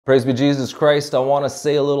Praise be Jesus Christ. I want to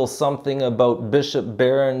say a little something about Bishop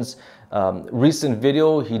Barron's recent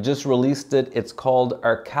video. He just released it. It's called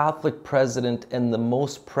Our Catholic President and the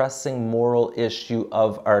Most Pressing Moral Issue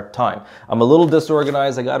of Our Time. I'm a little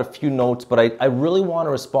disorganized. I got a few notes, but I really want to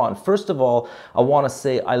respond. First of all, I want to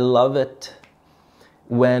say I love it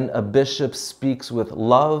when a bishop speaks with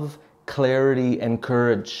love, clarity, and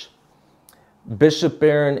courage. Bishop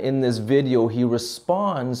Barron, in this video, he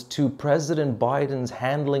responds to President Biden's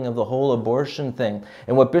handling of the whole abortion thing.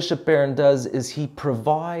 And what Bishop Barron does is he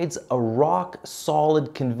provides a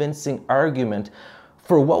rock-solid, convincing argument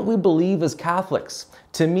for what we believe as Catholics.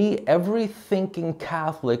 To me, every thinking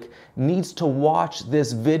Catholic needs to watch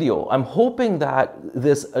this video. I'm hoping that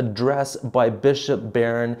this address by Bishop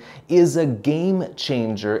Barron is a game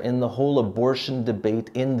changer in the whole abortion debate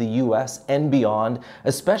in the US and beyond,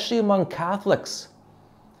 especially among Catholics.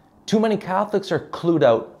 Too many Catholics are clued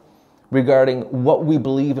out regarding what we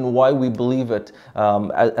believe and why we believe it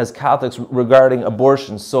as Catholics regarding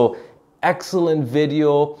abortion. So, excellent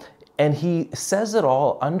video. And he says it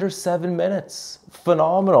all under 7 minutes.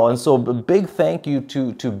 Phenomenal. And so a big thank you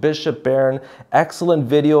to Bishop Barron. Excellent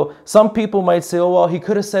video. Some people might say, oh, well, he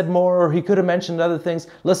could have said more or he could have mentioned other things.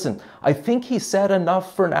 Listen, I think he said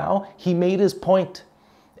enough for now. He made his point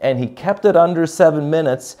and he kept it under 7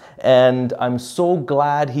 minutes. And I'm so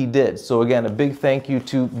glad he did. So again, a big thank you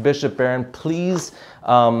to Bishop Barron. Please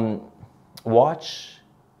watch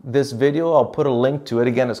this video. I'll put a link to it.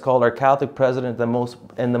 Again, it's called Our Catholic President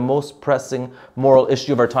and the Most Pressing Moral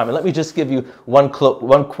Issue of Our Time. And let me just give you one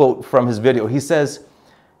quote from his video. He says,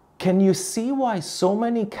 "Can you see why so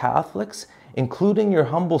many Catholics, including your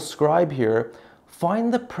humble scribe here,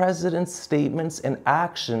 find the president's statements and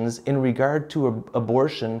actions in regard to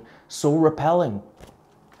abortion so repelling?"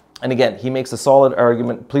 And again, he makes a solid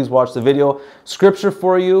argument. Please watch the video. Scripture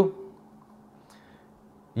for you.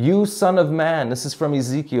 "You son of man," this is from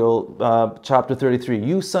Ezekiel chapter 33.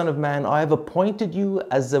 "You son of man, I have appointed you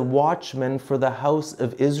as a watchman for the house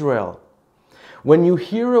of Israel. When you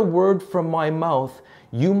hear a word from my mouth,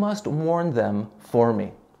 you must warn them for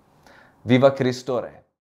me." Viva Cristo Re.